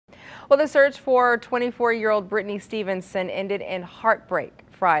Well, the search for 24-year-old Brittany Stevenson ended in heartbreak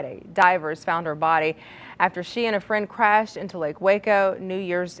Friday. Divers found her body after she and a friend crashed into Lake Waco New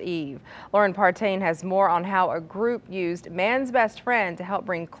Year's Eve. Lauren Partain has more on how a group used man's best friend to help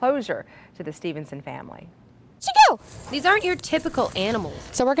bring closure to the Stevenson family. These aren't your typical animals.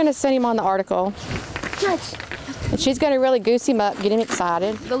 So we're going to send him on the article. And she's going to really goose him up, get him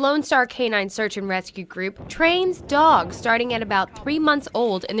excited. The Lone Star Canine Search and Rescue Group trains dogs starting at about 3 months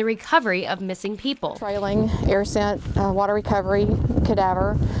old in the recovery of missing people. Trailing, air scent, water recovery,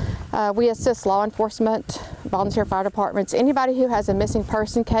 cadaver. We assist law enforcement, volunteer fire departments, anybody who has a missing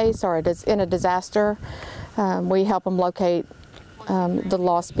person case or in a disaster. We help them locate the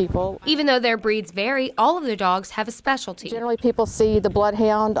lost people. Even though their breeds vary, all of the dogs have a specialty. Generally, people see the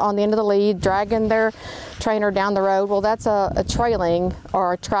bloodhound on the end of the lead dragging their trainer down the road. Well, that's a trailing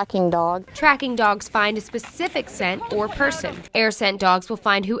or a tracking dog. Tracking dogs find a specific scent or person. Air scent dogs will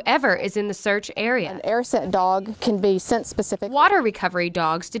find whoever is in the search area. An air scent dog can be scent specific. Water recovery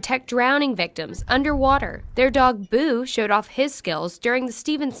dogs detect drowning victims underwater. Their dog Boo showed off his skills during the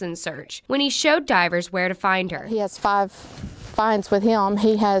Stevenson search when he showed divers where to find her. He has 5 finds with him.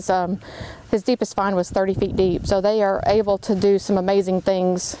 He has his deepest find was 30 feet deep, so they are able to do some amazing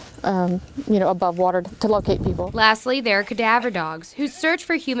things above water to locate people. Lastly, there are cadaver dogs who search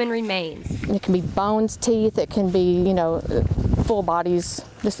for human remains. It can be bones, teeth, it can be full bodies,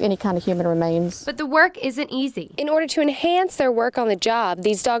 just any kind of human remains. But the work isn't easy. In order to enhance their work on the job,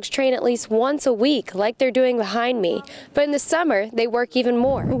 these dogs train at least once a week, like they're doing behind me. But in the summer, they work even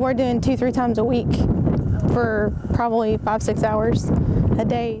more. We're doing 2-3 times a week for probably 5-6 hours a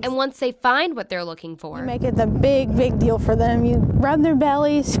day. And once they find what they're looking for, you make it the big deal for them. You rub their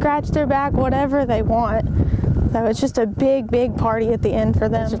belly, scratch their back, whatever they want. So it's just a big party at the end for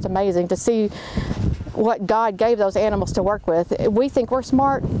them. It's just amazing to see what God gave those animals to work with. We think we're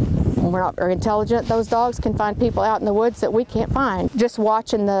smart, we're not very intelligent. Those dogs can find people out in the woods that we can't find. Just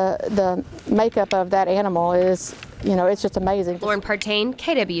watching the makeup of that animal is, it's just amazing. Lauren Partain,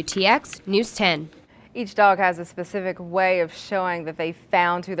 KWTX News 10. Each dog has a specific way of showing that they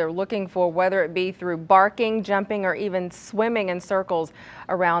found who they're looking for, whether it be through barking, jumping, or even swimming in circles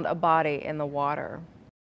around a body in the water.